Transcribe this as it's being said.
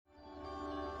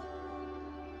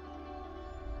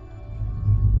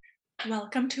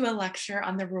Welcome to a lecture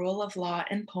on the rule of law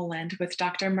in Poland with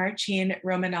Dr. Marcin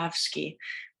Romanowski,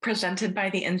 presented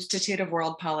by the Institute of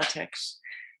World Politics.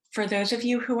 For those of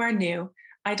you who are new,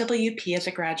 IWP is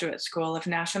a graduate school of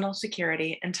national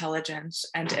security, intelligence,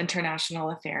 and international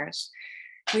affairs.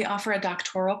 We offer a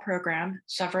doctoral program,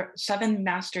 seven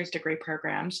master's degree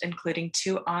programs, including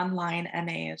 2 online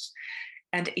MAs,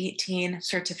 and 18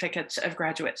 certificates of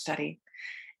graduate study.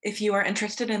 If you are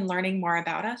interested in learning more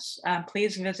about us,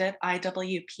 please visit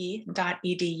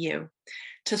iwp.edu.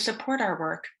 To support our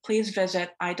work, please visit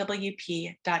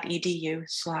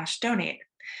iwp.edu/donate.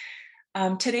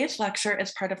 Today's lecture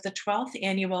is part of the 12th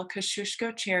annual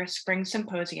Kosciuszko Chair Spring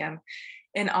Symposium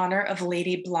in honor of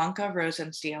Lady Blanka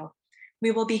Rosenstiel. We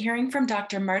will be hearing from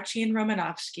Dr. Marcin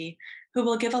Romanowski, who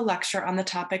will give a lecture on the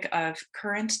topic of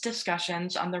current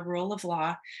discussions on the rule of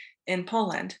law in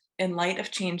Poland in light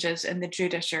of changes in the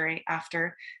judiciary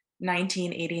after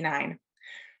 1989.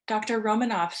 Dr.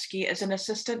 Romanowski is an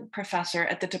assistant professor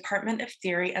at the Department of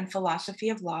Theory and Philosophy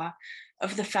of Law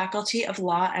of the Faculty of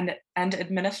Law and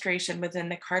Administration within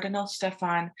the Cardinal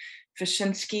Stefan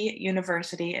Wyszyński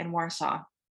University in Warsaw.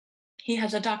 He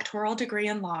has a doctoral degree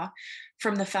in law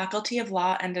from the Faculty of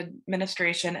Law and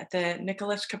Administration at the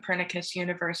Nicholas Copernicus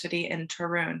University in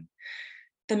Torun.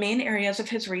 The main areas of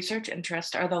his research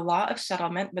interest are the law of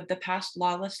settlement with the past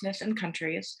lawlessness in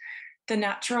countries, the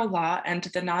natural law and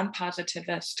the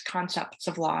non-positivist concepts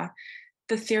of law,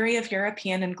 the theory of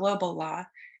European and global law,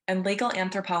 and legal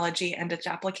anthropology and its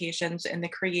applications in the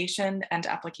creation and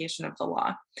application of the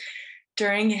law.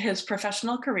 During his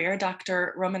professional career,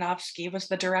 Dr. Romanowski was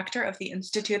the director of the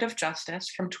Institute of Justice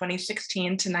from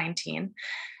 2016 to 19,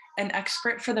 an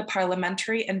expert for the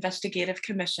Parliamentary Investigative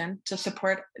Commission to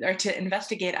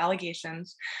investigate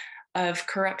allegations of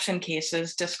corruption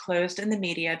cases disclosed in the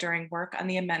media during work on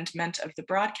the amendment of the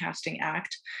Broadcasting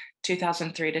Act,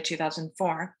 2003 to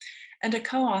 2004, and a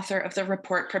co-author of the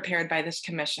report prepared by this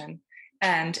commission.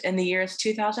 And in the years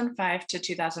 2005 to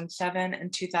 2007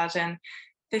 and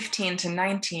 2015 to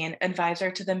 19,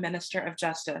 advisor to the Minister of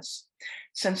Justice.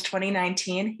 Since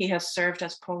 2019, he has served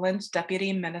as Poland's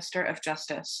Deputy Minister of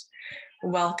Justice.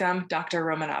 Welcome, Dr.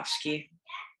 Romanowski.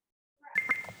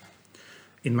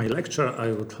 In my lecture,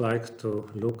 I would like to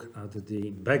look at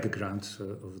the background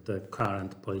of the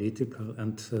current political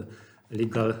and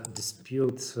legal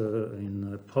disputes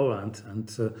in Poland and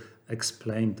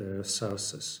explain their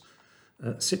sources.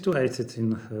 Situated,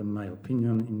 in my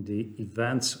opinion, in the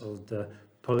events of the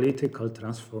political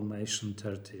transformation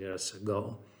 30 years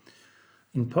ago.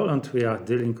 In Poland, we are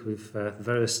dealing with a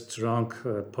very strong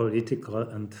political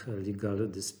and legal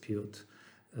dispute.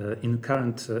 In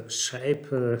current shape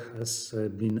has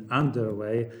been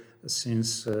underway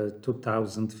since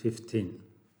 2015.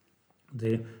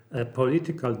 The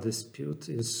political dispute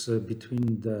is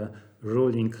between the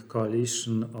ruling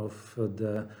coalition of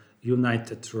the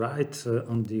United Right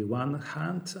on the one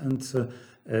hand and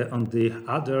on the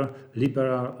other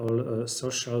liberal or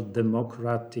social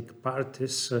democratic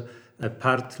parties,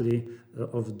 partly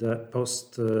of the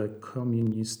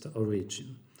post-communist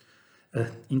origin.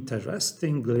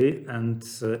 Interestingly and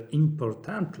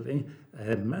importantly,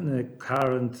 many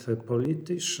current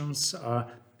politicians are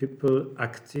people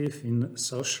active in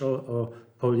social or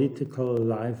political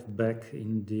life back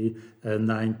in the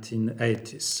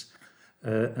 1980s.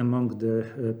 Among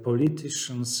the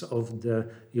politicians of the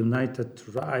United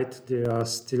Right, there are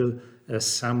still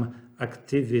some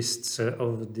activists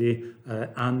of the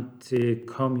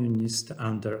anti-communist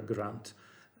underground.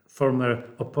 Former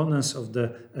opponents of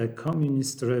the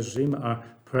communist regime are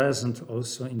present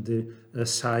also in the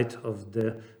side of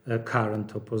the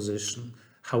current opposition.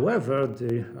 However,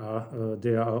 they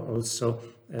are also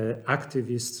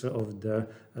activists of the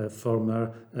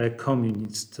former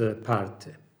Communist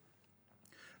Party.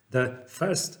 The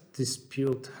first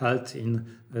dispute held in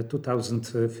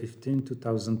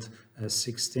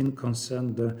 2015-2016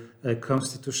 concerned the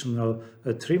Constitutional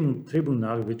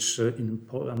Tribunal, which in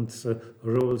Poland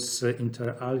rules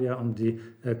inter alia on the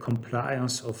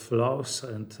compliance of laws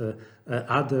and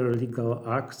other legal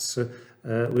acts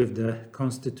with the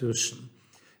Constitution.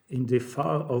 In the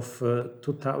fall of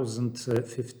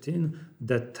 2015,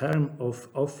 the term of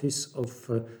office of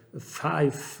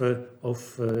 5 of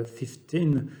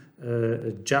 15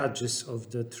 judges of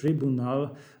the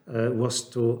tribunal was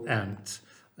to end.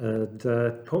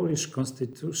 The Polish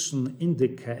constitution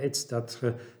indicates that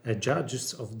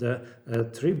judges of the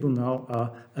tribunal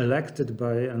are elected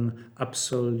by an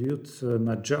absolute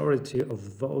majority of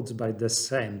votes by the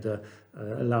Sejm, the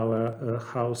lower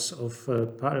house of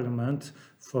parliament,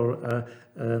 for a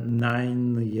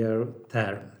 9-year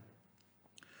term.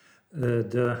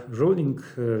 The ruling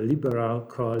liberal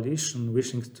coalition,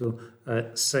 wishing to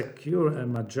secure a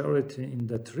majority in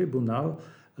the tribunal,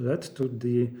 led to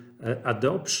the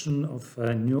adoption of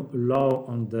a new law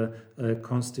on the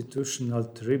Constitutional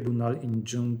Tribunal in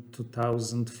June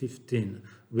 2015,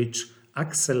 which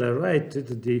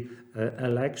accelerated the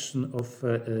election of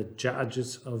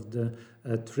judges of the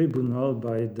tribunal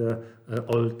by the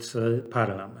old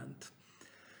parliament.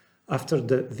 After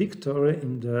the victory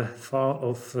in the fall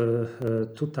of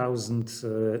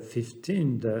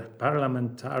 2015, the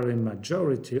parliamentary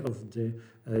majority of the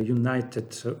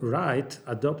United Right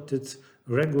adopted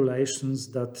regulations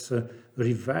that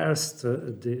reversed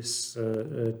these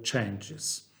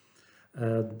changes.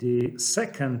 The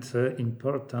second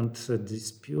important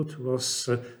dispute was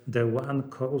the one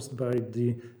caused by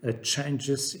the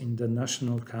changes in the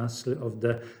National Council of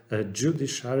the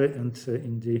Judiciary and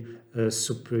in the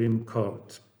Supreme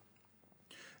Court.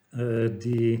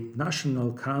 The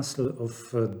National Council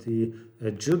of the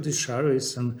Judiciary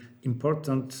is an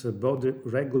important body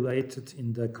regulated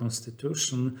in the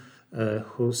Constitution,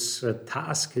 whose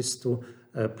task is to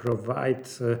provide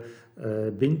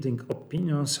binding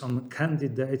opinions on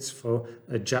candidates for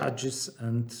judges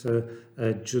and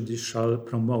judicial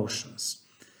promotions.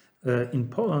 In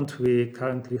Poland, we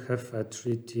currently have a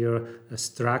three-tier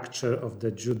structure of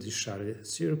the judiciary: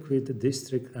 circuit,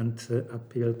 district, and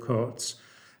appeal courts.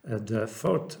 The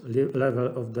fourth level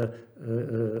of the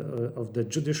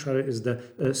judiciary is the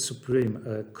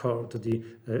Supreme Court. The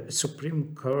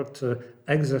Supreme Court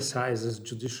exercises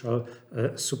judicial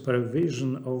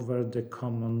supervision over the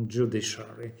common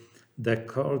judiciary. The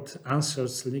court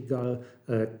answers legal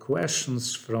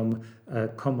questions from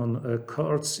common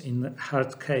courts in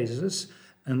hard cases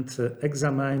and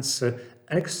examines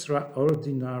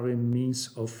extraordinary means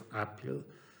of appeal.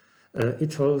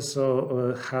 It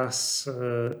also has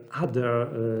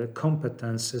other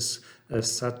competences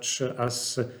such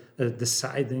as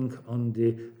deciding on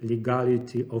the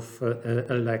legality of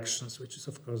elections, which is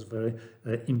of course very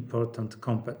important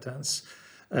competence.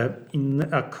 In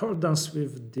accordance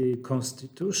with the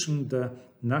Constitution, the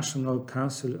National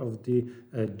Council of the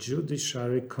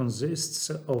Judiciary consists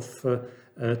of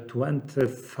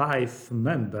 25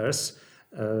 members,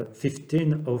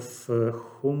 15 of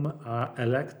whom are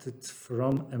elected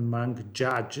from among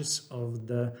judges of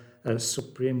the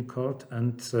Supreme Court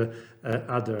and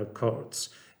other courts.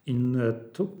 In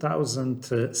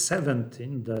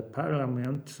 2017, the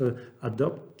Parliament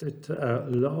adopted a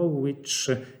law which,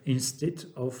 instead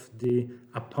of the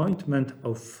appointment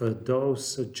of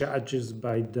those judges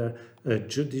by the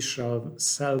judicial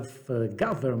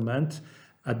self-government,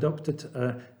 adopted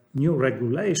a new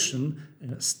regulation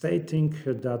stating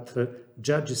that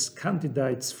judges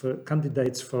candidates for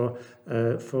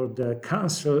the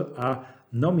council are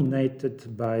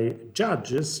nominated by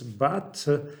judges but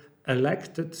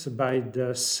elected by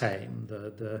the Sejm,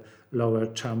 the lower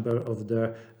chamber of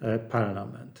the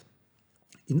parliament.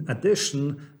 In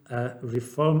addition, a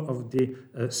reform of the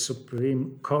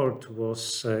Supreme Court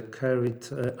was carried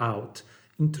out,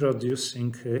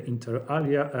 introducing inter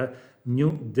alia a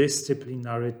new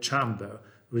disciplinary chamber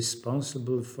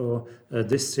responsible for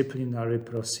disciplinary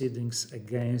proceedings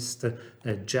against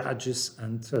judges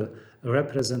and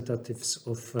representatives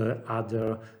of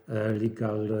other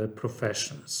legal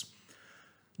professions.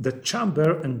 The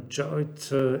chamber enjoyed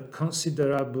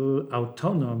considerable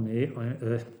autonomy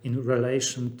in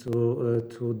relation to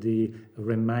the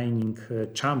remaining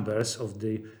chambers of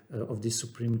the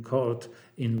Supreme Court,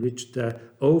 in which the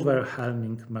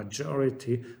overwhelming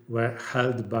majority were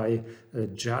held by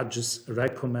judges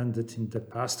recommended in the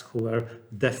past who were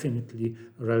definitely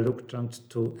reluctant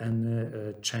to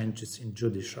any changes in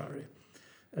judiciary.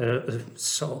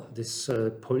 So these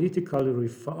political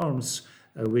reforms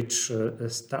which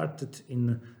started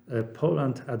in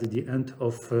Poland at the end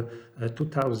of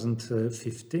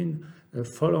 2015,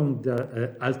 following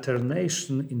the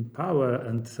alternation in power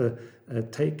and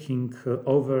taking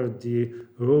over the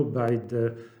rule by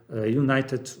the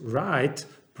United Right,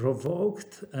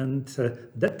 provoked and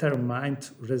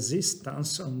determined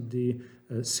resistance on the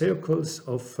circles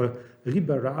of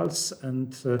liberals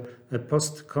and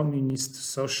post-communist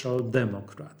social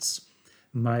democrats.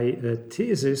 My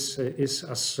thesis is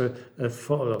as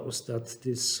follows, that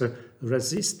this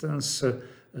resistance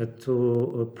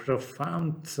to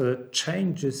profound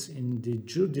changes in the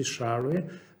judiciary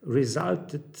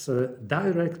resulted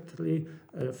directly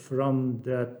from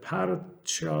the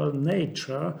partial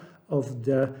nature of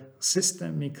the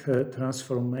systemic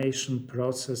transformation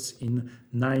process in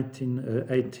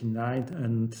 1989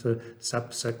 and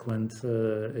subsequent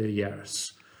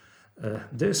years.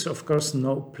 There's, of course,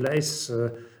 no place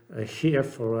here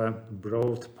for a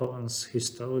broad Poland's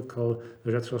historical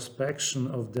retrospection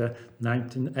of the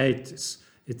 1980s.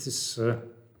 It is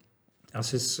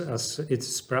as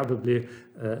it's probably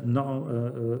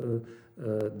known,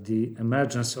 the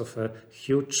emergence of a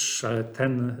huge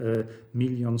 10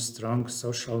 million strong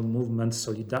social movement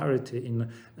Solidarity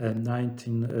in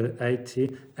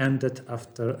 1980 ended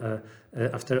after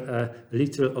a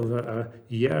little over a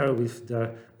year with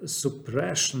the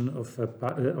suppression of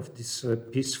this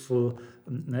peaceful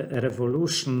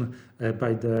revolution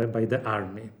by the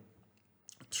army.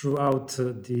 Throughout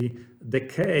the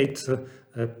decade,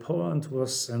 Poland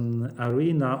was an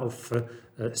arena of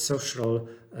social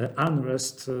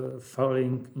unrest,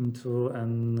 falling into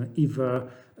an ever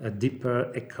deeper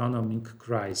economic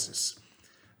crisis.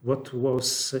 What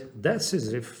was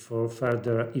decisive for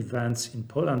further events in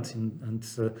Poland and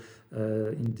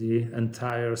in the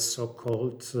entire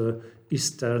so-called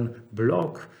Eastern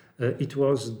Bloc, it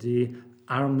was the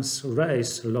arms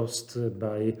race lost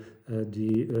by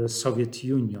the Soviet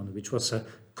Union, which was a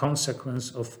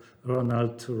consequence of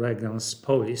Ronald Reagan's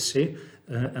policy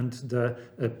and the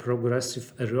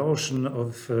progressive erosion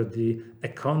of the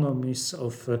economies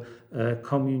of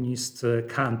communist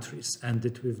countries,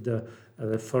 ended with the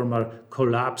former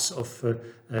collapse of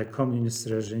communist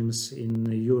regimes in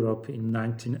Europe in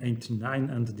 1989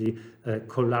 and the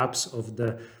collapse of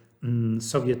the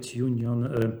Soviet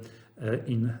Union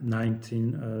in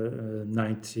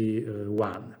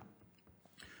 1991.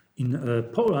 In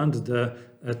Poland, the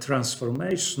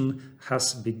transformation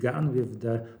has begun with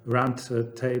the Round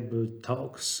Table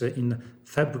Talks in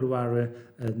February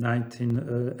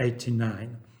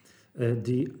 1989.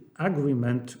 The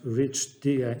agreement reached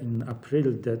in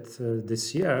April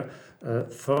this year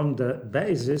formed the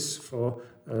basis for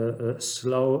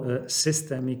slow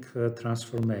systemic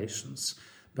transformations.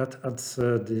 But at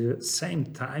the same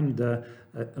time, the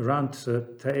Round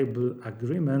Table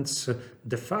agreements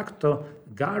de facto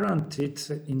guaranteed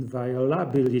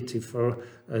inviolability for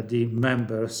the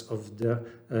members of the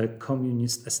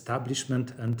communist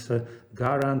establishment and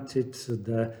guaranteed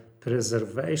the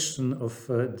preservation of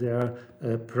their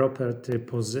property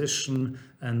position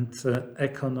and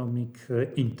economic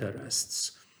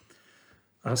interests.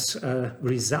 As a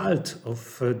result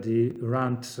of the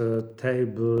Round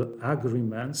Table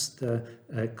agreements, the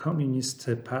Communist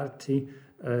Party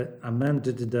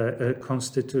amended the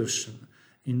constitution.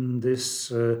 In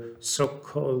this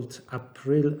so-called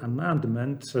April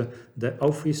Amendment, the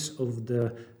office of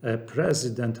the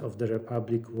President of the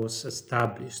Republic was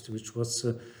established, which was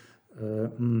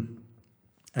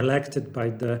elected by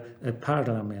the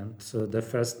parliament. The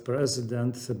first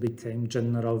president became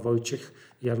General Wojciech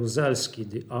Jaruzelski,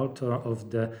 the author of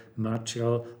the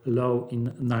martial law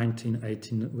in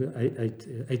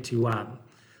 1981.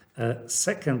 A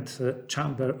second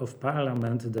chamber of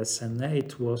parliament, the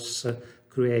Senate, was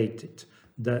created.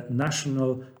 The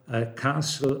National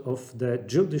Council of the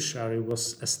Judiciary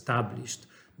was established,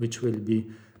 which will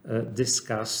be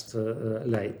discussed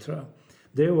later.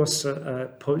 There was a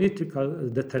political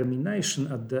determination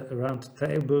at the Round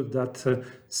Table that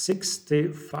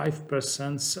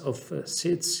 65% of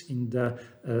seats in the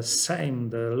Sejm,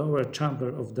 the lower chamber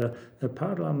of the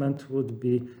parliament, would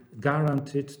be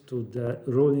guaranteed to the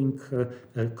ruling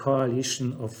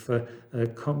coalition of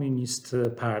communist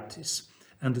parties.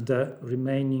 And the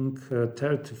remaining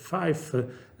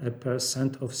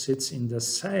 35% of seats in the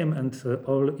Sejm and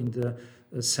all in the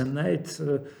Senate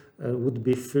would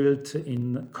be filled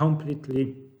in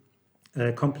completely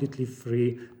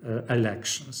free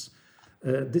elections.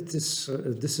 This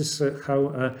is how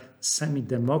a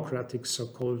semi-democratic,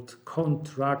 so-called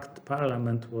contract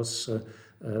parliament was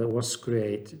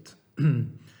created.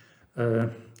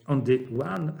 On the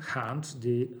one hand,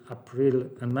 the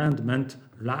April Amendment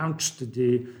launched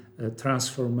the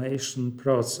transformation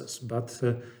process, but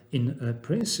in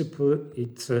principle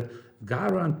it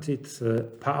guaranteed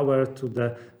power to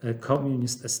the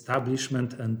communist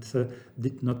establishment and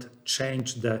did not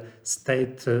change the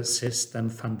state system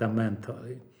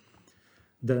fundamentally.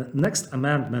 The next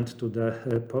amendment to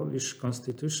the Polish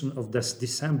constitution of this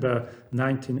December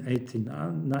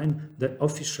 1989, the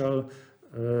official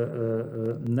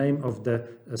name of the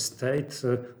state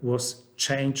was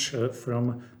changed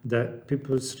from the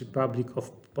People's Republic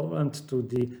of Poland to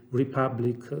the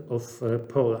Republic of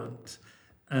Poland.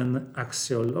 An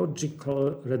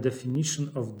axiological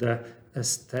redefinition of the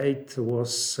state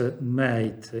was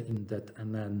made in that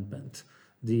amendment.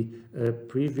 The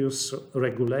previous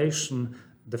regulation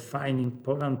defining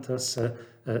Poland as a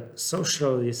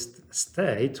socialist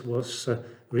state was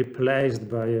replaced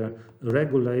by a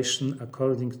regulation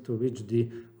according to which the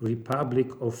Republic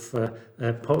of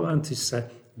Poland is a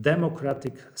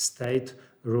democratic state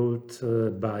ruled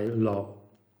by law.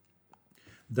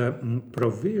 The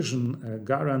provision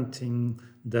guaranteeing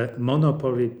the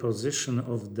monopoly position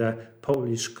of the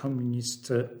Polish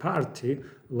Communist Party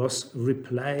was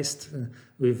replaced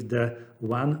with the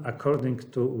one according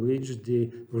to which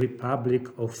the Republic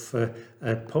of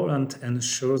Poland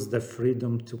ensures the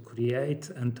freedom to create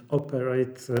and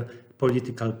operate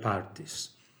political parties.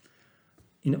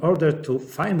 In order to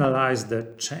finalize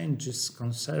the changes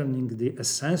concerning the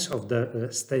essence of the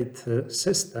state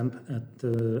system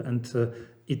and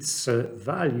its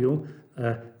value,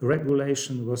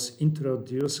 regulation was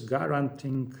introduced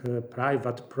guaranteeing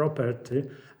private property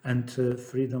and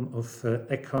freedom of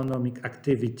economic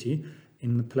activity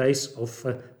in place of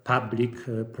public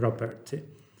property.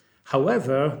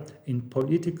 However, in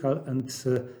political and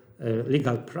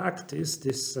legal practice,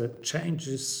 these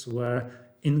changes were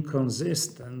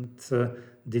inconsistent,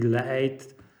 delayed,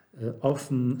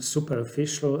 often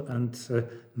superficial and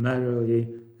merely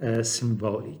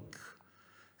symbolic.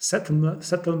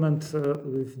 Settlement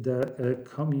with the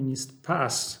communist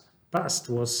past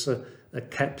was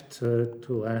kept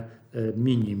to a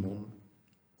minimum.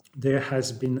 There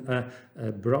has been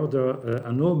a broader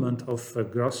annulment of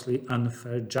grossly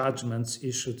unfair judgments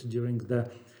issued during the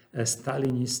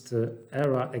Stalinist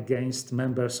era against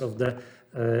members of the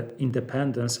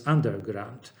independence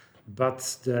underground.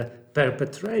 But the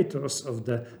perpetrators of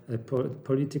the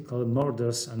political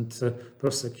murders and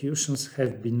prosecutions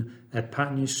have been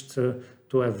punished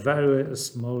to a very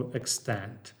small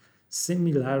extent.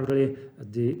 Similarly,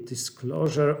 the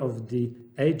disclosure of the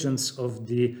agents of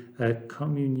the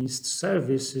communist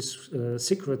services,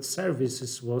 secret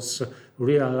services, was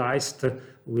realized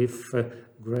with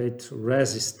great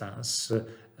resistance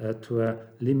to a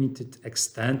limited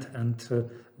extent and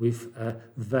with a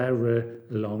very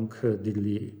long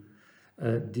delay.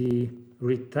 The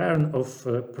return of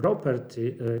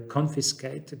property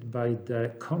confiscated by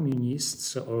the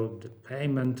communists or the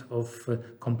payment of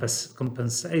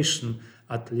compensation,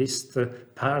 at least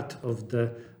part of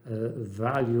the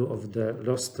value of the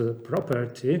lost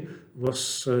property,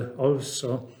 was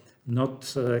also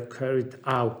not carried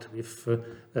out with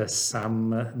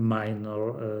some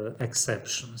minor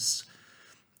exceptions.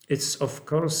 It's of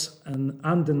course an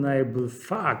undeniable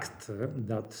fact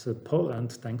that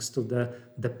Poland, thanks to the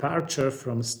departure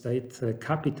from state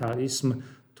capitalism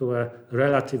to a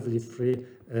relatively free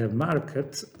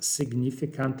market,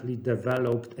 significantly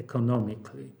developed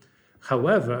economically.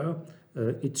 However,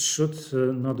 it should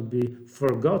not be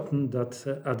forgotten that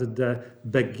at the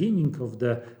beginning of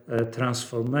the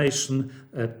transformation,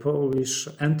 Polish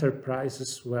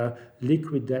enterprises were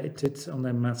liquidated on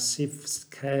a massive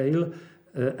scale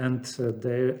and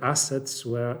their assets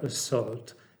were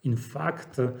sold. In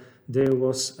fact, there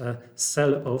was a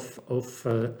sell-off of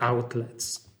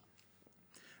outlets.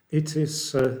 It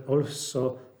is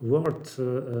also worth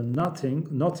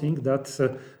noting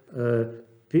that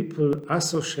people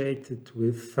associated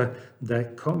with the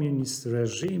communist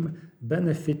regime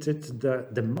benefited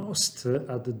the most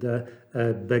at the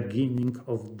beginning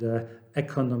of the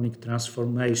economic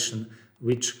transformation,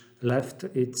 which left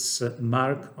its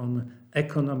mark on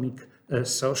economic,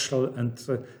 social and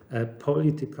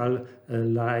political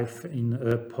life in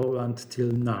Poland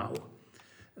till now.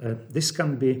 This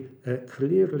can be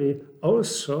clearly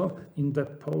also in the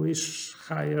Polish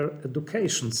higher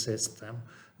education system,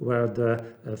 where the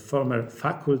former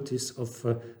faculties of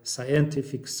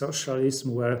scientific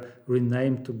socialism were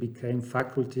renamed to become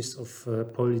faculties of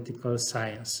political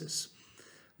sciences.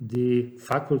 The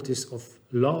faculties of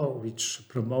law, which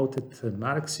promoted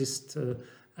Marxist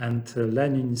and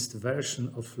Leninist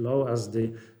version of law as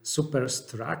the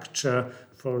superstructure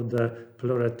for the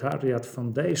proletariat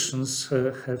foundations,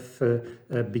 have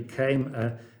become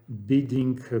a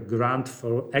bidding ground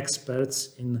for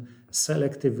experts in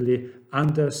selectively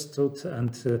understood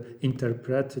and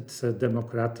interpreted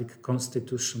democratic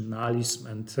constitutionalism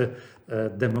and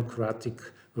democratic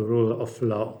rule of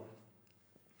law,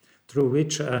 through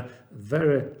which a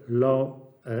very low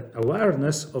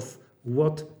awareness of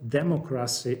what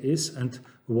democracy is and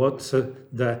what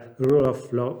the rule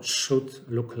of law should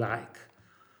look like.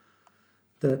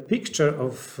 The picture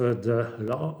of the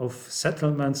law of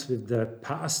settlements with the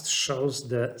past shows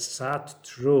the sad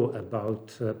truth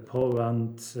about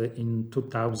Poland in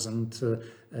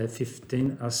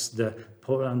 2015 as the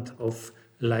Poland of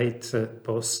late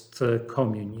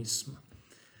post-communism.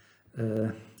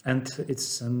 and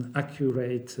it's an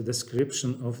accurate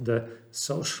description of the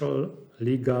social,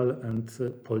 legal, and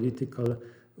political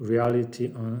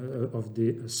reality of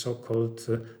the so-called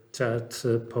Third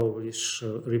Polish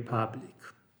Republic.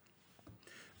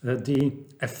 The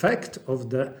effect of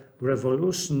the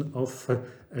revolution of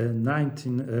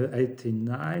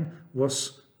 1989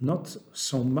 was not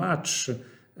so much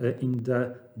in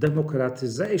the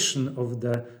democratization of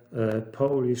the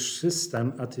Polish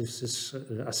system as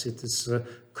it is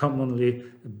commonly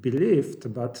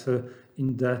believed, but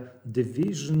in the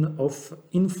division of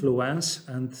influence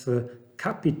and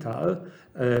capital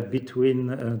between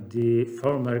the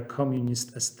former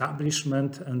communist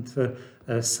establishment and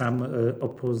some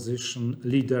opposition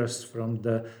leaders from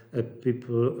the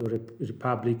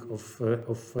Republic of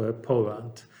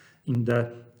Poland. In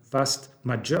the vast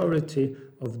majority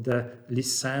of the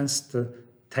licensed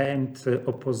tamed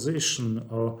opposition,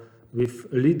 or with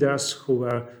leaders who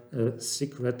were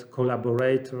secret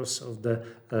collaborators of the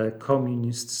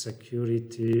communist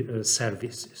security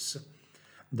services.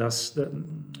 Thus,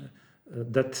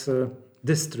 that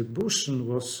distribution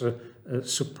was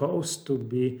supposed to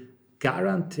be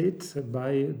guaranteed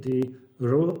by the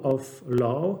rule of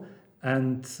law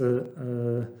and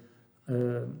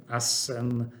as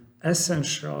an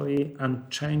essentially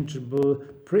unchangeable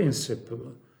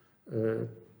principle,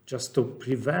 just to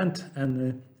prevent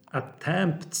any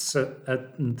attempts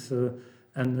at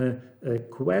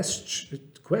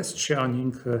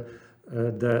questioning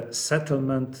the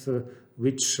settlement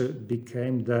which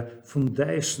became the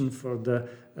foundation for the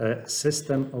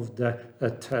system of the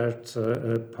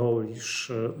Third Polish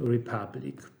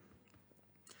Republic.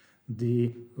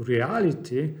 The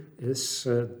reality is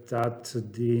that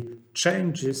the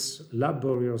changes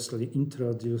laboriously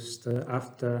introduced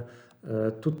after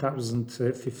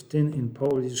 2015 in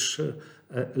Polish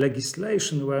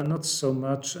legislation were not so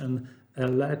much an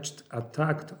alleged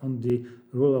attack on the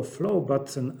rule of law,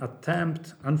 but an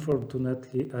attempt,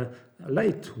 unfortunately a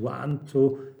late one,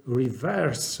 to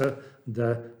reverse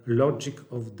the logic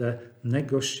of the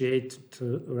negotiated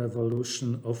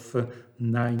revolution of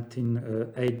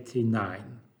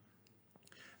 1989.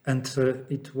 And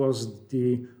it was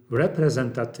the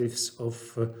representatives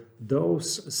of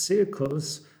those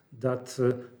circles that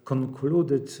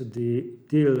concluded the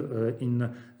deal in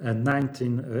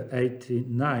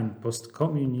 1989,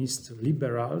 post-communist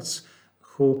liberals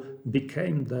who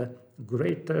became the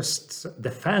greatest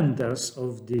defenders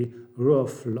of the rule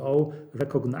of law,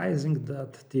 recognizing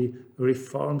that the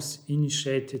reforms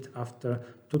initiated after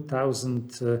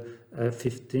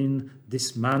 2015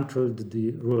 dismantled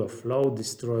the rule of law,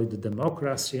 destroyed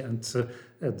democracy, and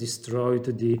destroyed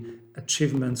the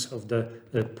achievements of the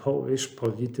Polish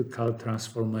political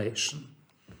transformation.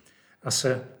 As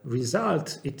a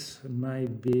result, it may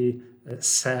be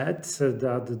said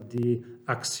that the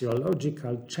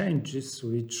axiological changes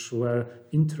which were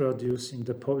introduced in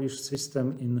the Polish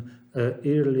system in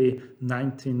early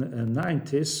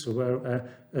 1990s were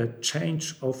a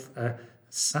change of a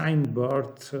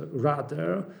signboard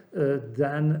rather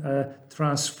than a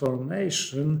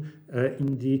transformation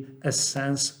in the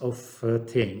essence of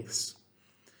things.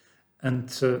 And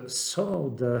so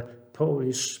the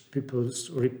Polish People's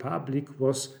Republic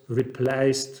was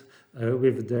replaced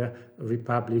with the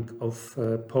Republic of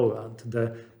Poland,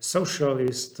 the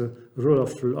socialist rule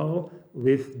of law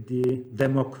with the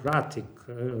democratic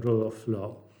rule of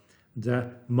law,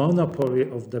 the monopoly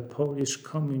of the Polish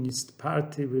Communist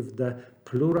Party with the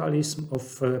pluralism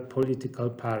of political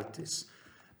parties,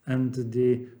 and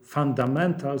the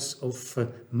fundamentals of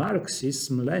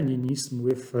Marxism, Leninism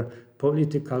with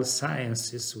political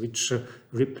sciences, which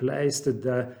replaced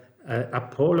the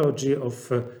apology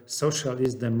of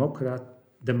socialist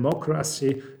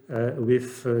democracy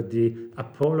with the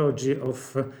apology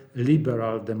of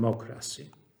liberal democracy.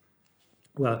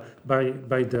 Well,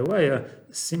 by the way, a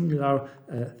similar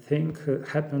thing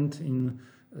happened in,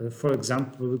 for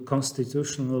example,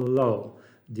 constitutional law.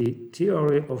 The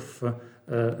theory of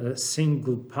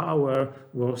single power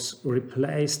was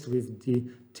replaced with the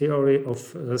theory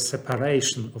of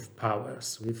separation of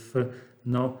powers, with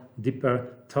no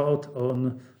deeper thought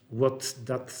on what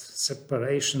that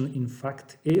separation in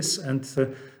fact is and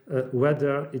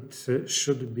whether it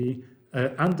should be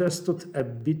understood a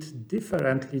bit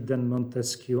differently than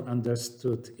Montesquieu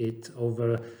understood it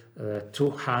over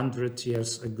 200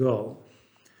 years ago.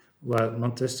 Well,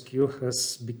 Montesquieu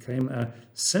has become a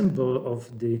symbol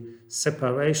of the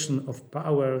separation of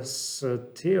powers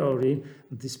theory,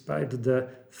 despite the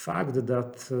fact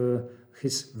that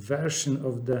his version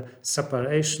of the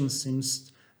separation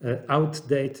seems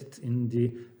outdated in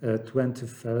the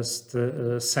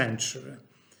 21st century.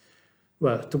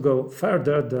 Well, to go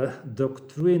further, the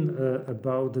doctrine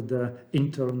about the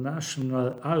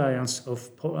international alliance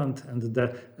of Poland and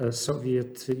the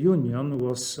Soviet Union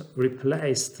was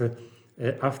replaced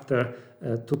after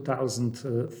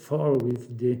 2004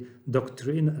 with the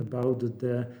doctrine about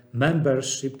the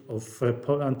membership of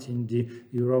Poland in the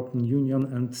European Union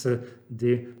and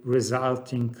the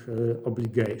resulting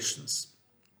obligations.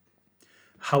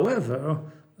 However,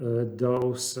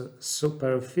 those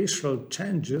superficial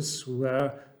changes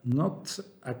were not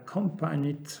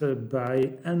accompanied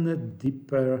by any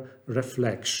deeper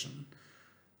reflection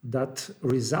that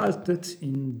resulted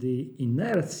in the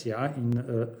inertia in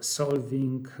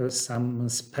solving some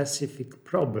specific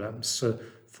problems.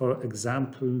 For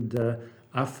example, the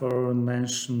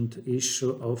aforementioned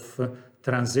issue of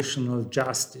transitional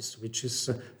justice, which is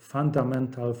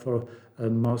fundamental for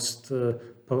most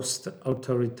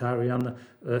post-authoritarian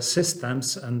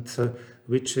systems and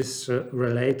which is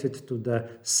related to the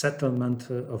settlement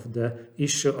of the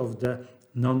issue of the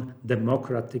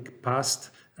non-democratic past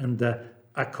and the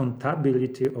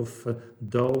accountability of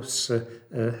those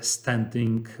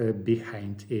standing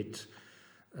behind it.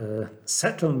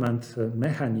 Settlement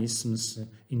mechanisms,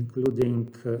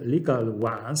 including legal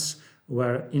ones,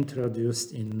 were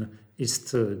introduced in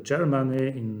East Germany,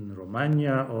 in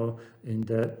Romania, or in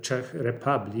the Czech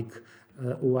Republic,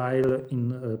 while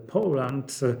in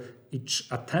Poland, each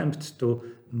attempt to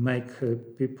make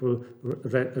people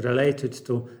related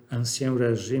to ancien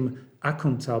regime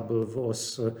accountable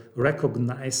was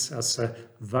recognized as a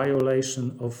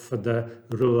violation of the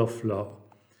rule of law.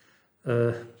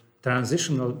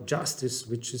 Transitional justice,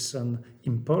 which is an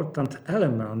important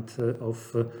element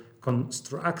of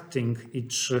constructing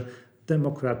each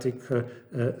democratic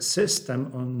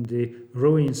system on the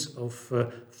ruins of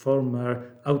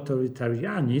former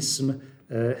authoritarianism,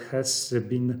 has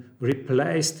been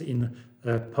replaced in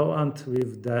Poland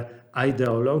with the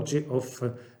ideology of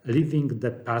leaving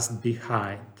the past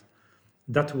behind.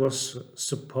 That was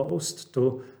supposed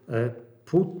to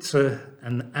put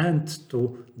an end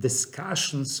to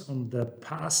discussions on the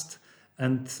past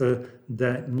and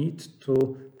the need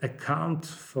to account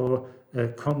for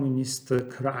communist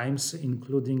crimes,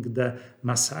 including the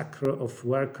massacre of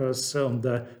workers on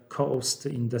the coast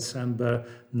in December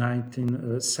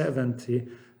 1970,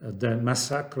 the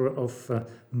massacre of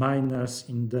miners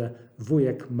in the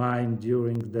Wujek mine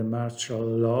during the martial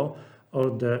law,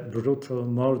 or the brutal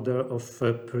murder of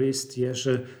priest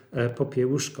Jerzy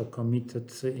Popiełuszko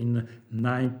committed in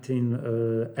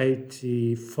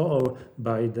 1984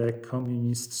 by the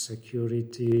Communist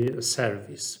Security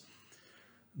Service.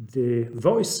 The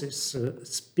voices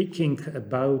speaking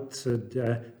about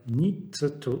the need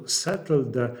to settle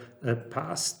the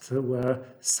past were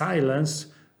silenced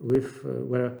with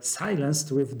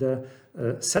the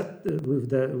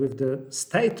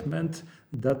statement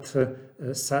that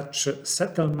such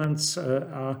settlements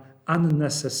are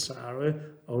unnecessary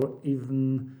or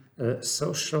even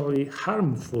socially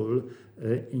harmful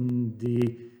in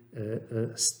the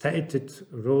stated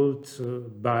ruled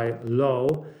by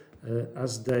law,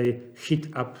 as they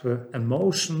heat up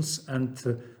emotions and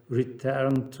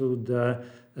return to the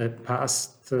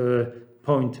past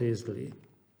pointlessly.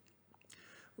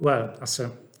 Well, as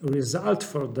a result,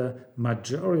 for the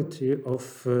majority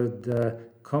of the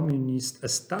communist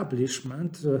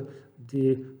establishment,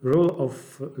 the rule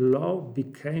of law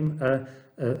became a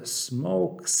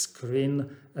smoke screen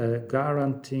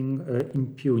guaranteeing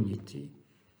impunity.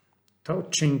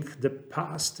 Touching the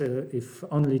past, if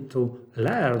only to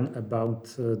learn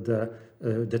about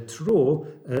the true,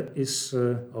 is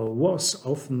or was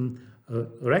often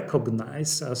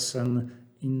recognized as an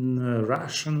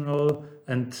irrational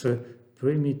and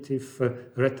primitive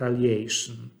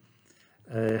retaliation.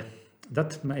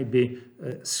 That may be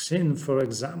seen, for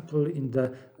example, in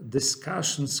the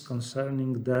discussions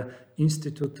concerning the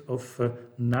Institute of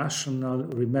National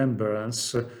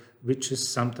Remembrance, which is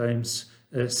sometimes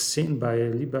seen by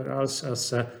liberals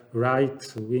as a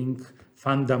right-wing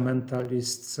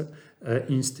fundamentalist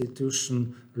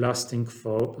institution lusting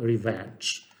for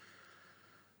revenge.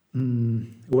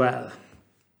 Well,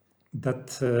 that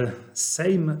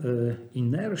same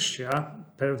inertia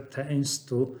pertains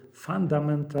to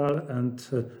fundamental and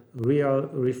real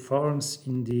reforms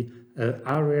in the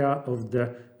area of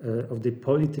the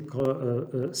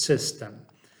political system.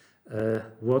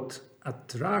 What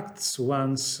attracts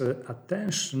one's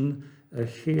attention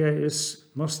here is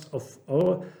most of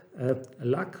all a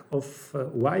lack of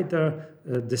wider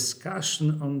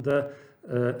discussion on the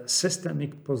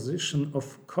systemic position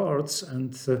of courts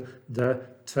and the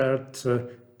third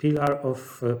pillar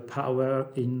of power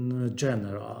in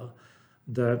general.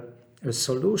 The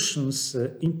solutions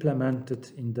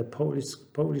implemented in the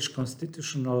Polish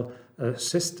constitutional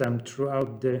system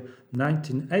throughout the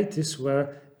 1980s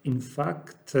were in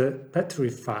fact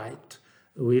petrified,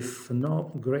 with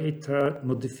no greater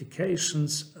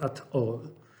modifications at all.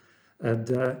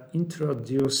 The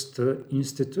introduced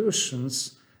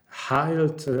institutions,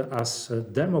 hailed as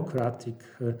democratic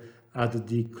at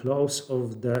the close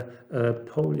of the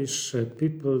Polish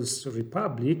People's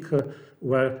Republic,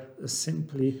 were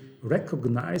simply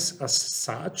recognized as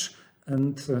such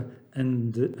and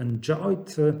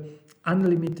enjoyed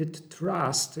unlimited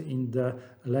trust in the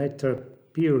later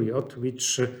period,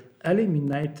 which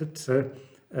eliminated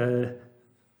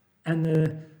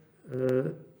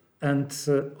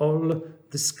all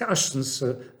discussions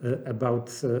about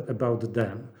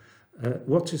them.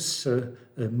 What is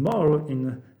more,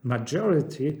 in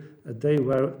majority, they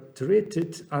were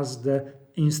treated as the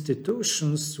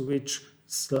institutions which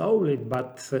slowly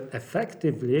but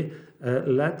effectively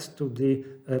led to the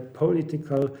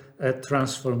political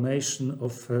transformation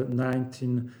of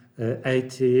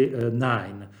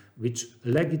 1989, which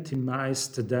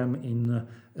legitimized them in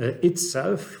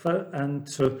itself and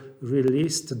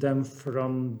released them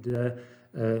from the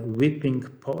whipping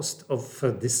post of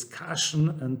discussion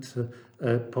and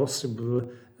possible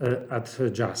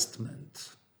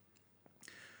adjustment.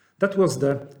 That was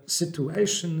the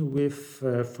situation with,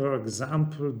 for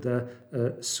example, the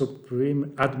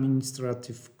Supreme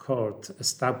Administrative Court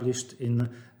established in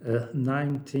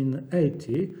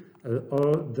 1980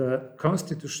 or the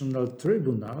Constitutional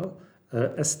Tribunal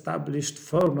established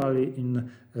formally in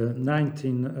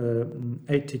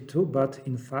 1982, but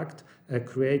in fact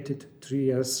created 3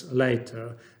 years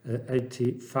later,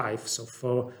 85, so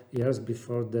 4 years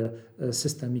before the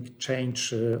systemic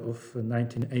change of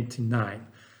 1989.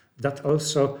 That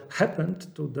also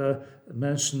happened to the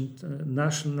mentioned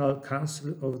National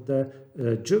Council of the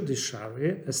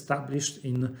Judiciary, established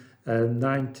in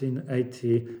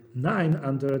 1989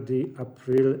 under the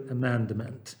April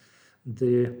Amendment.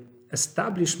 The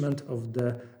establishment of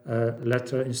the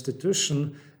latter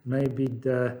institution may be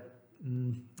the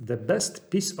best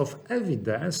piece of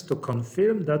evidence to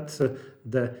confirm that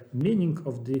the meaning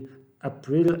of the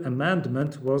April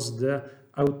Amendment was the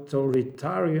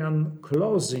authoritarian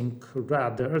closing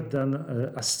rather than,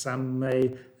 as some may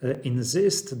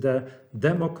insist, the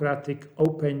democratic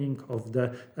opening of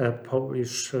the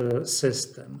Polish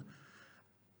system.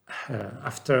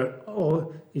 After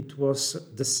all, it was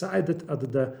decided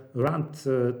at the round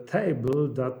table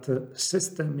that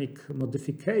systemic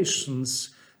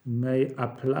modifications may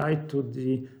apply to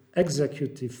the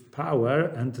executive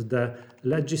power and the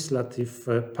legislative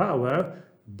power,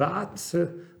 but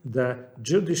the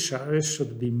judiciary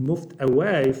should be moved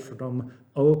away from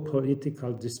all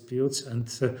political disputes and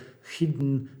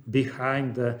hidden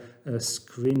behind the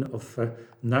screen of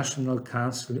National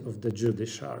Council of the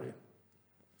Judiciary.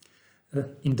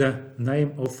 In the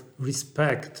name of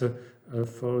respect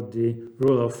for the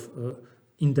rule of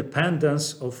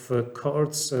independence of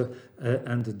courts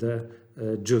and the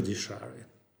judiciary.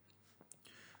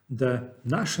 The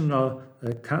National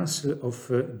Council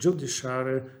of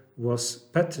Judiciary was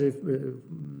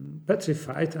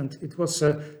petrified, and it was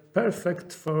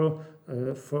perfect for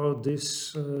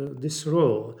this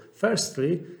rule.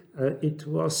 Firstly, it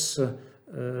was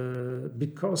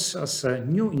because as a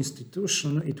new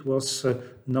institution, it was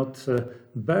not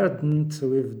burdened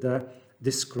with the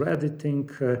discrediting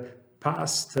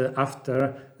past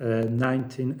after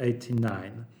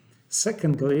 1989.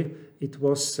 Secondly, it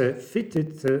was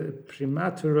fitted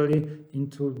prematurely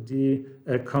into the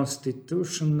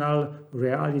constitutional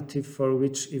reality for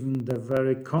which even the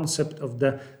very concept of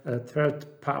the third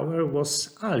power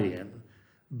was alien.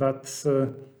 But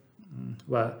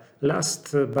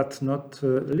last but not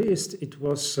least, it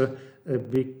was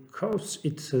because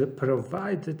it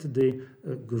provided the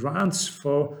grounds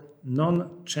for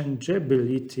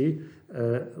non-changeability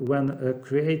when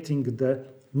creating the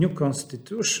new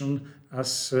constitution,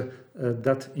 as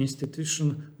that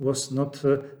institution was not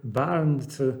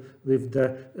bound with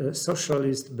the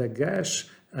socialist baggage,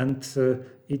 and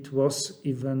it was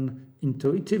even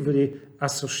intuitively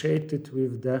associated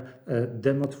with the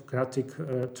democratic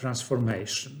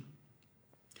transformation.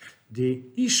 The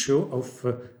issue of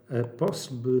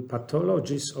possible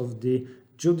pathologies of the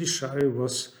judiciary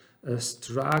was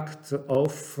struck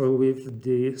off with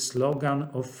the slogan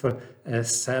of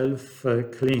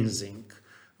self-cleansing,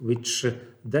 which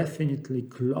definitely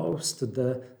closed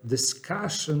the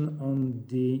discussion on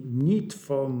the need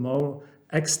for more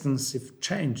extensive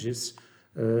changes,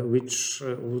 which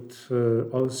would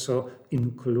also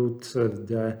include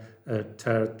the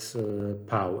third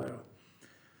power.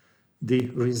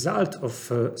 The result of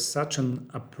such an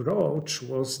approach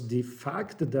was the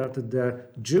fact that the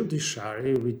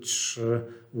judiciary, which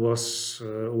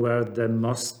were the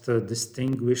most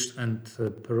distinguished and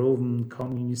proven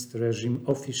communist regime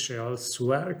officials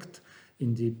worked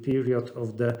in the period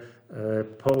of the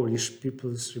Polish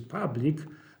People's Republic,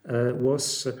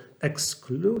 was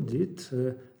excluded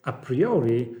a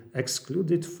priori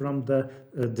excluded from the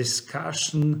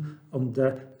discussion on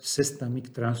the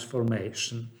systemic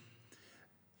transformation.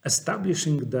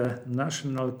 Establishing the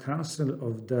National Council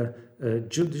of the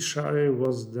Judiciary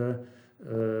was the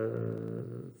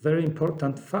very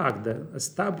important fact. The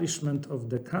establishment of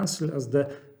the council as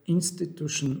the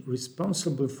institution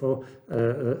responsible for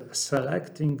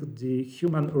selecting the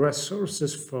human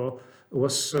resources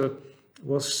was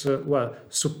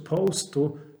supposed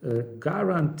to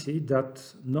guarantee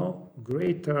that no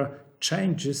greater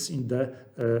changes in the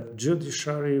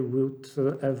judiciary would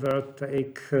ever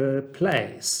take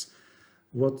place.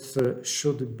 What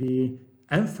should be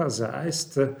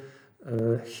emphasized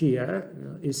here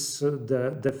is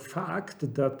the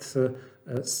fact that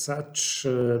such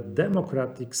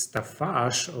democratic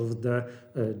staffage of the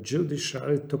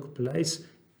judiciary took place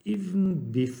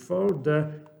even before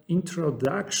the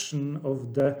introduction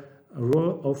of the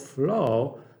rule of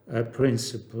law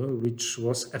principle, which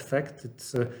was effected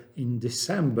in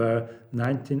December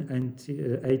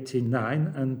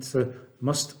 1989, and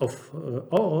most of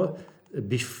all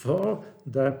before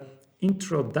the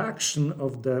introduction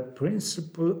of the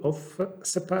principle of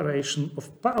separation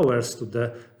of powers to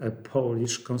the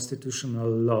Polish constitutional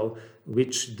law,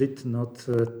 which did not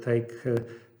take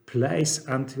place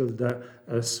until the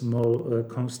small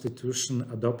constitution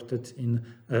adopted in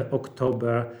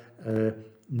October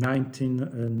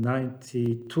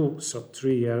 1992, so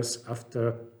 3 years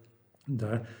after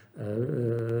the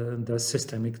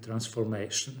systemic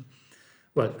transformation.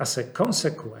 Well, as a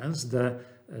consequence, the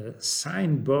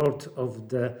signboard of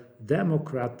the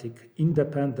democratic,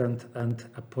 independent, and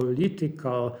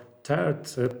apolitical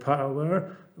third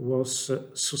power was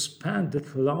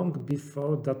suspended long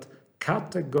before that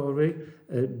category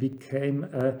became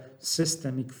a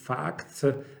systemic fact,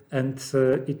 and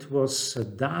it was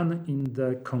done in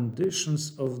the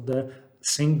conditions of the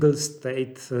single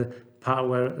state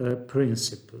power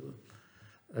principle.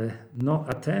 No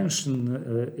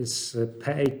attention is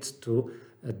paid to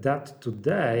that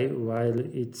today, while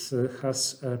it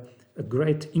has a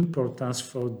great importance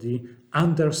for the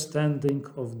understanding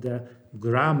of the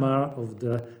grammar of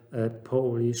the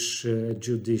Polish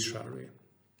judiciary.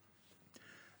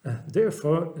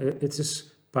 Therefore, it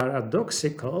is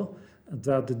paradoxical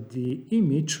that the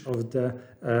image of the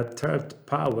third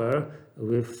power,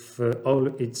 with all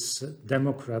its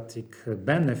democratic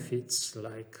benefits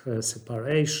like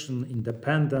separation,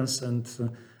 independence, and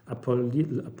a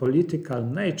political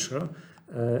nature,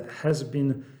 has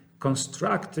been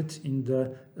constructed in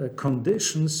the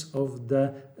conditions of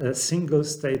the single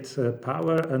state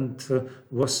power and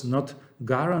was not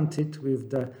guaranteed with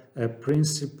the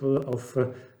principle of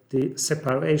the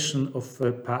separation of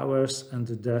powers and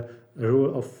the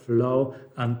rule of law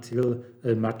until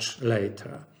much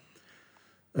later.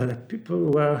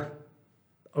 People were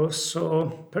also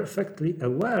perfectly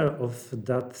aware of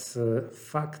that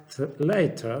fact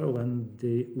later, when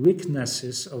the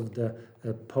weaknesses of the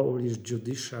Polish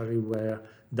judiciary were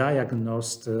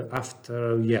diagnosed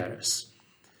after years.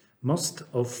 Most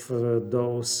of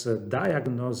those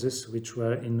diagnoses, which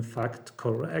were in fact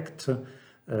correct,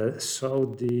 saw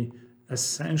the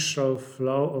essential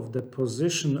flaw of the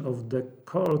position of the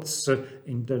courts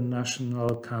in the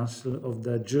National Council of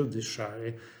the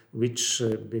Judiciary, which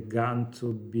began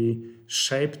to be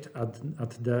shaped at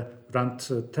the round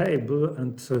table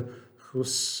and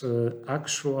whose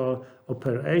actual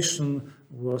operation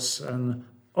was an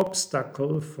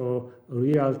obstacle for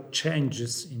real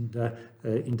changes in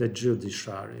the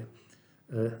judiciary.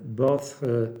 Both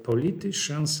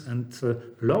politicians and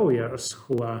lawyers,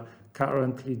 who are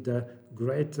currently the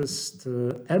greatest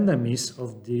enemies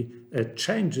of the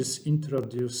changes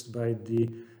introduced by the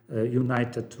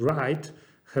United Right,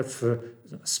 have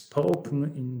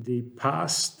spoken in the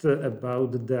past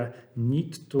about the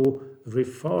need to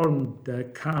reform the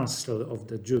Council of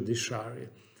the Judiciary.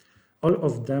 All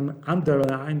of them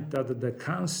underlined that the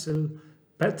Council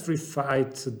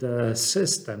petrified the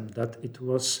system, that it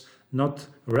was not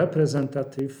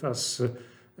representative as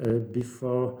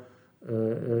before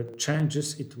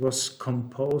changes. It was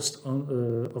composed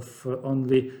of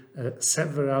only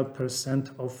several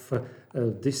percent of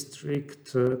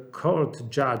district court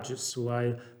judges,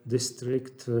 while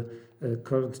district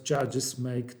court judges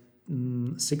make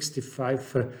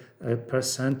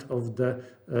 65% of the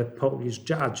Polish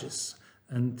judges,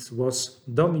 and was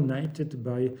dominated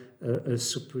by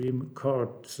Supreme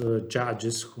Court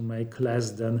judges who make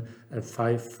less than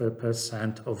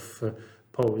 5% of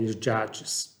Polish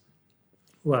judges.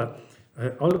 Well,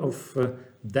 all of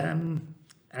them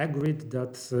agreed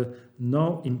that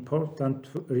no important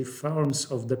reforms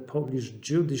of the Polish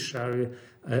judiciary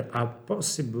are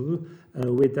possible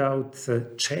without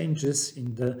changes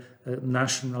in the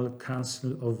National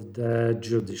Council of the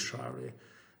Judiciary.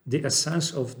 The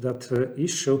essence of that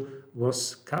issue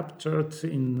was captured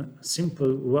in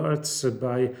simple words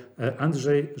by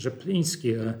Andrzej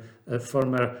Rzepliński, a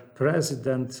former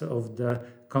president of the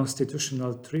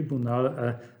Constitutional Tribunal,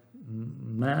 a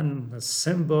man, a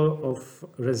symbol of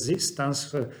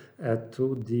resistance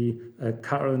to the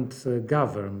current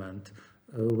government,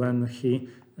 when he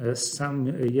some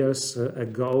years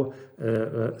ago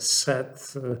said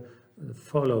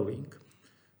following: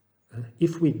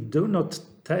 if we do not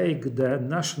take the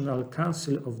National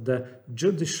Council of the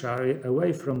Judiciary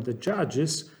away from the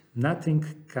judges, nothing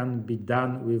can be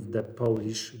done with the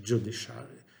Polish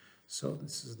judiciary. So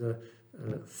this is the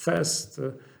first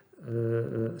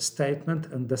statement,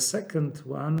 and the second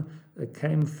one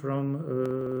came from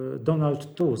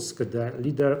Donald Tusk, the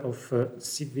leader of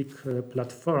Civic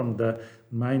Platform, the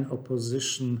main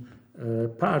opposition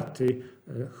party,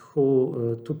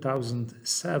 who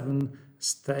 2007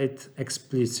 state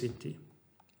explicitly: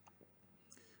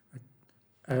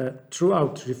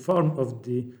 throughout reform of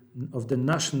the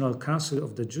National Council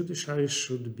of the Judiciary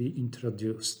should be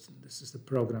introduced. This is the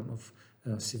program of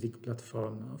Civic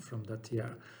Platform from that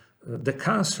year. The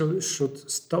council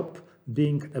should stop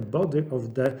being a body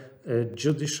of the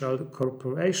judicial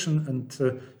corporation and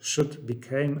should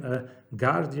become a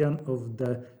guardian of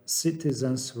the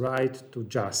citizens' right to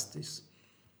justice.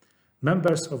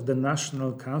 Members of the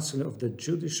National Council of the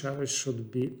Judiciary should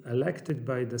be elected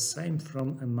by the same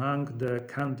from among the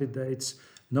candidates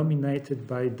nominated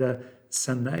by the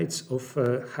senates of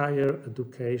higher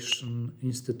education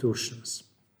institutions.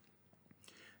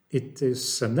 It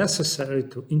is necessary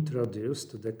to introduce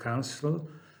to the Council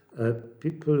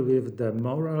people with the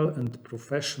moral and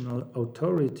professional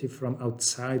authority from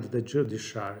outside the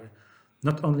judiciary,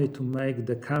 not only to make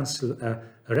the Council a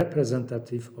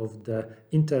representative of the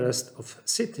interest of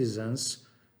citizens,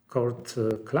 court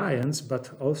clients, but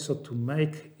also to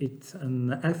make it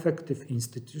an effective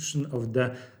institution of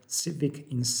the civic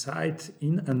insight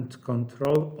in and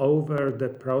control over the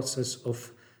process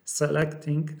of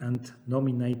selecting and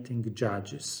nominating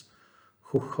judges,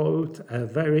 who hold a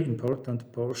very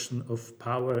important portion of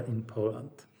power in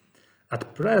Poland.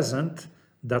 At present,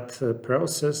 that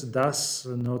process does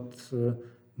not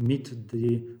meet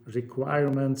the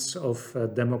requirements of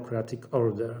democratic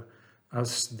order,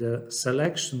 as the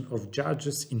selection of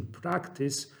judges in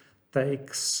practice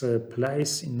takes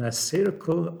place in a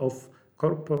circle of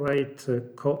corporate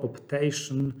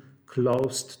co-optation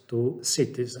closed to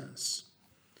citizens.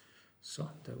 So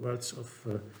the words of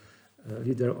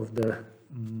leader of the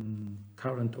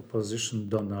current opposition,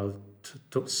 Donald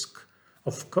Tusk.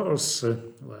 Of course,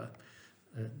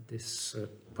 this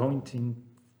pointing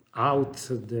out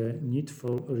the need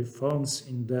for reforms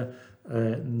in the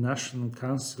National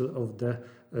Council of the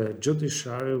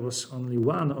Judiciary was only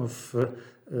one of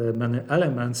many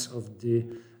elements of the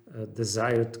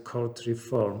desired court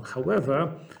reform.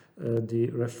 However, the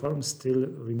reform still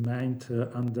remained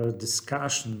under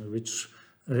discussion, which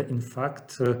in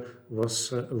fact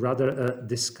was rather a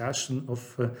discussion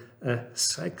of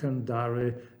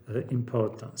secondary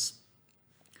importance.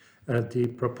 The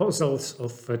proposals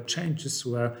of changes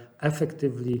were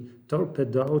effectively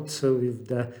torpedoed with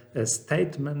the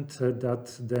statement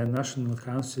that the National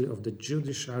Council of the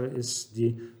Judiciary is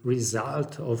the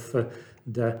result of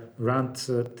the round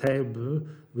table,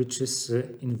 which is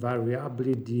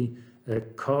invariably the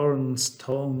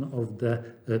cornerstone of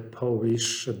the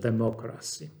Polish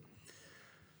democracy.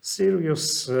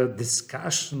 Serious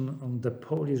discussion on the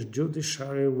Polish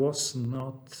judiciary was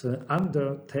not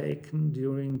undertaken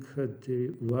during the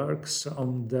works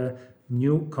on the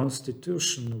new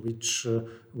constitution, which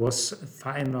was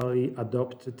finally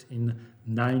adopted in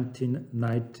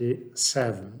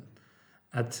 1997.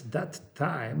 At that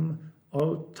time,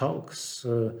 all talks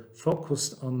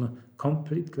focused on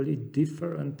completely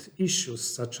different issues,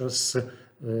 such as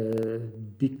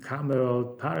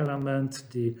bicameral parliament,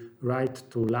 the right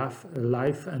to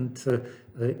life and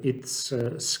its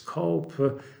scope,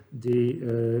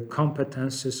 the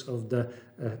competences of the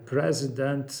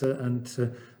president and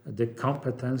the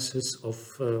competences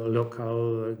of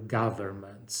local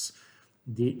governments.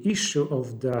 The issue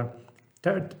of the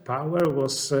third power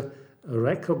was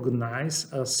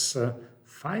recognized as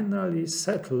finally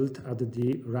settled at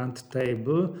the round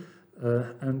table,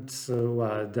 and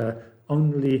well, the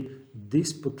only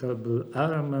disputable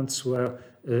elements were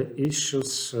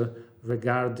issues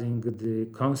regarding the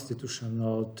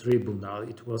Constitutional Tribunal.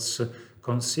 It was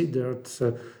considered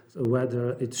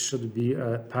whether it should be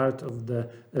a part of the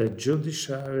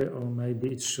judiciary, or maybe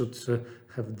it should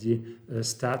have the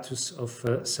status of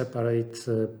a separate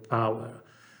power.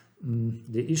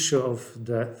 The issue of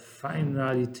the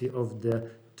finality of the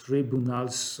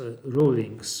tribunal's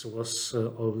rulings was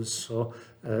also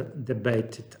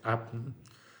debated upon.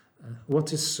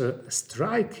 What is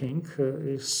striking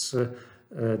is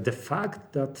the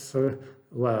fact that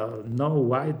no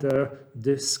wider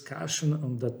discussion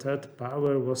on the third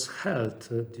power was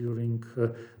held during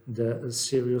the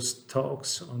serious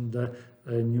talks on the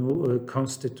new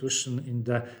constitution in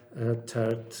the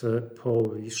Third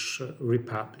Polish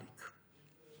Republic.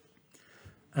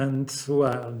 And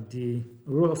the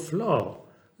rule of law,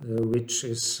 which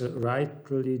is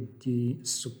rightly the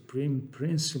supreme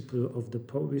principle of the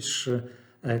Polish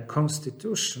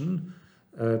constitution,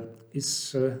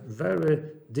 is very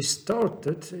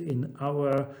distorted in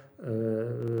our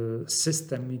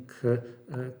systemic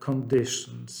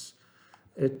conditions.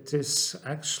 It is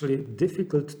actually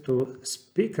difficult to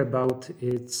speak about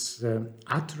its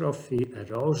atrophy,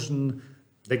 erosion,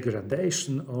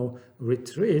 degradation, or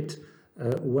retreat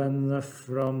when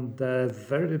from the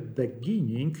very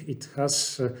beginning it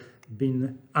has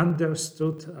been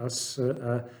understood as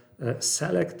a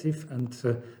selective and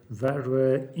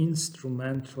very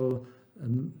instrumental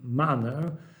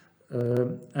manner,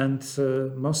 and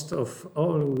most of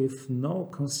all with no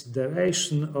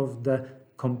consideration of the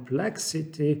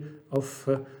complexity of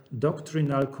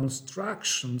doctrinal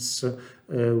constructions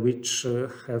which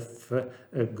have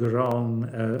grown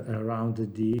around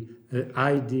the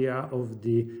idea of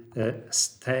the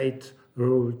state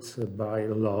ruled by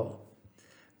law.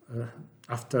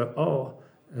 After all,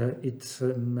 it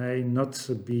may not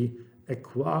be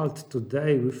equaled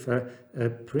today with a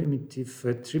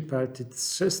primitive tripartite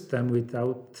system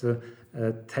without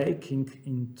taking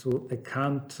into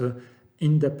account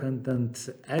independent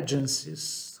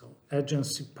agencies, so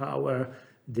agency power,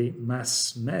 the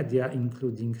mass media,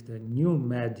 including the new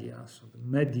media, so the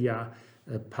media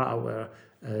power,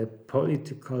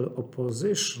 political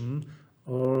opposition,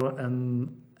 or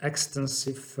an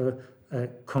extensive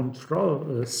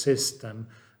control system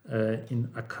in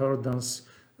accordance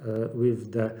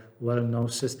with the well-known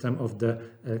system of the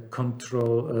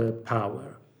control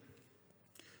power.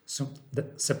 So the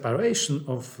separation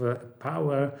of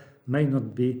power may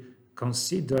not be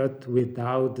considered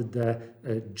without the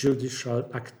judicial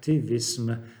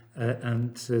activism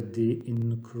and the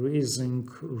increasing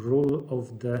role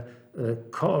of the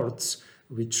courts,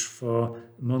 which for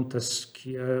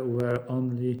Montesquieu were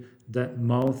only the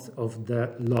mouth of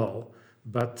the law,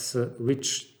 but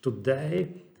which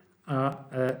today are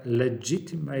a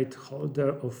legitimate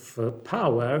holder of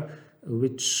power,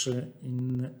 which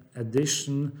in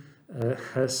addition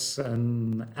has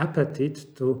an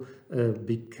appetite to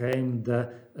become the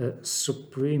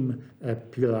supreme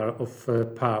pillar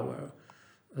of power.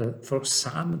 For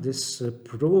some, this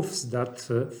proves that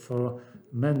for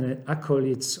many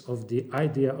acolytes of the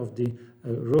idea of the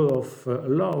rule of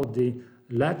law, the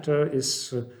latter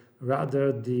is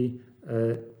rather the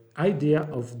idea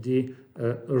of the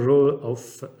role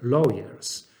of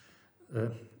lawyers.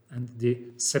 And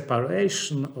the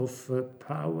separation of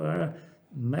power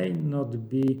may not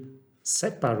be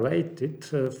separated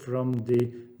from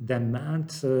the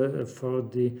demand for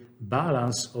the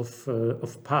balance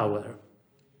of power.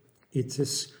 It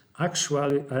is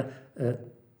actually a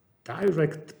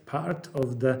direct part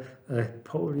of the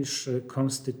Polish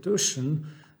constitution,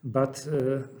 but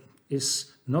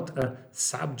is not a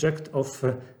subject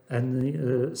of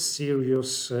any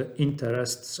serious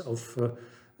interests of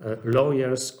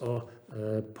lawyers or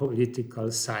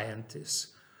political scientists.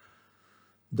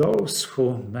 Those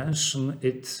who mention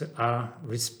it are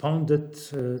responded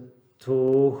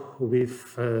to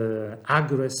with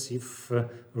aggressive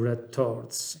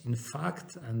retorts. In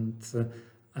fact, and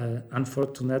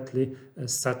unfortunately,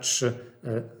 such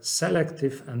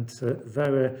selective and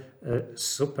very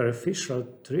superficial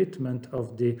treatment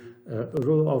of the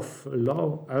rule of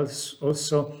law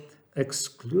also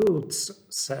excludes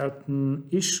certain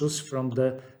issues from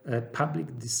the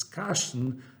public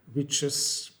discussion, which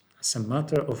is, as a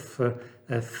matter of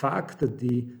fact,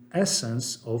 the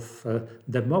essence of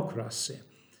democracy.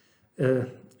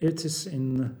 It is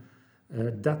in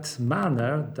that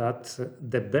manner that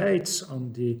debates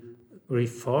on the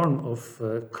reform of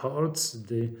courts,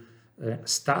 the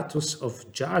status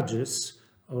of judges,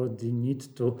 or the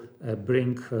need to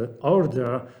bring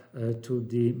order to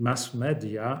the mass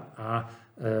media are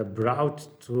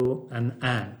brought to an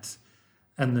end.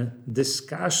 And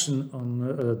discussion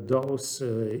on those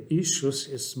issues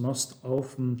is most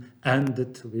often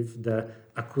ended with the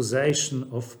accusation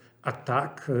of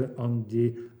attack on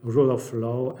the rule of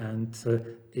law and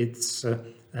its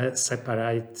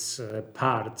separate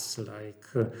parts like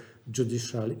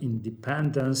judicial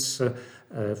independence,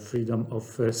 freedom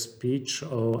of speech,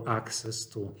 or access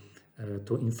to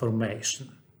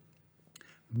information.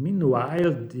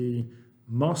 Meanwhile, the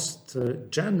most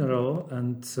general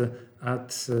and at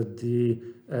the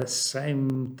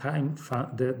same time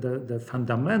the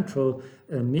fundamental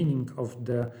meaning of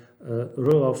the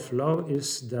rule of law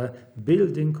is the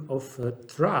building of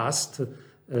trust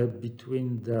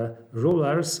between the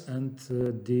rulers and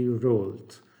the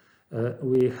ruled.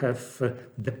 We have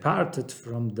departed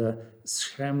from the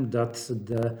scheme that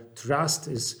the trust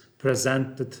is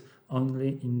presented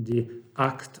only in the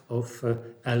act of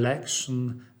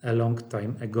election a long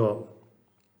time ago.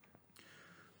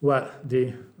 Well,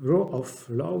 the rule of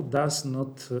law does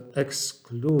not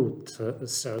exclude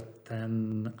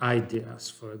certain ideas.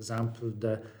 For example,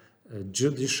 the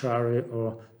judiciary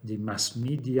or the mass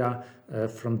media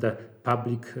from the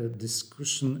public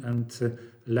discussion and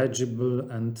legible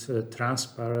and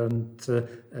transparent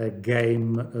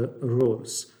game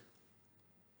rules.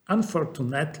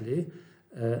 Unfortunately,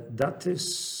 that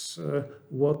is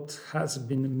what has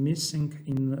been missing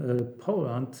in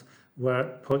Poland,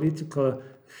 where political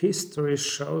history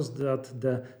shows that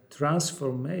the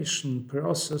transformation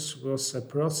process was a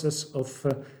process of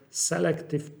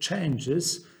selective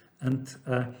changes and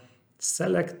a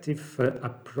selective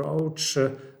approach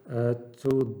to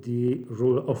the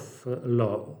rule of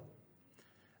law.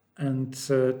 And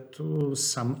to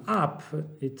sum up,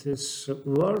 it is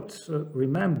worth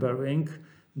remembering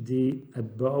the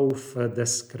above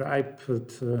described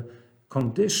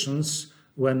conditions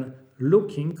when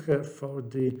looking for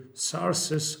the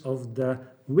sources of the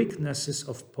weaknesses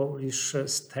of Polish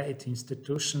state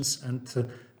institutions and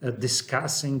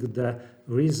discussing the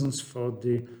reasons for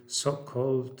the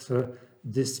so-called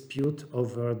dispute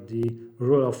over the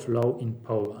rule of law in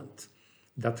Poland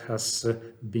that has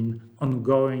been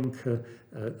ongoing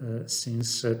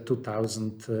since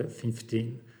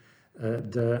 2015.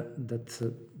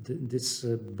 These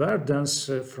burdens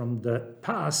from the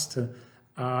past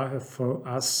are for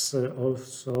us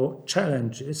also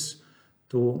challenges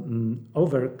to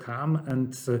overcome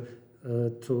and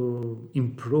to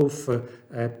improve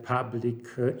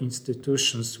public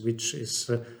institutions, which is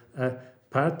a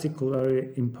particularly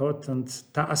important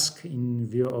task in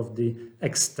view of the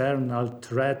external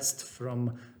threats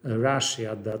from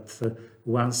Russia that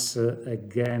once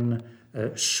again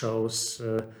showed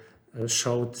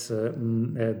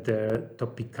their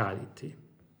topicality.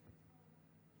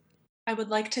 I would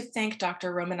like to thank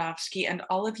Dr. Romanowski and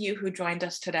all of you who joined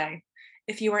us today.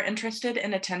 If you are interested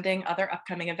in attending other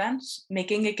upcoming events,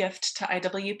 making a gift to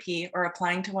IWP, or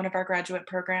applying to one of our graduate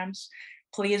programs,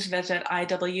 please visit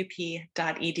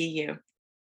iwp.edu.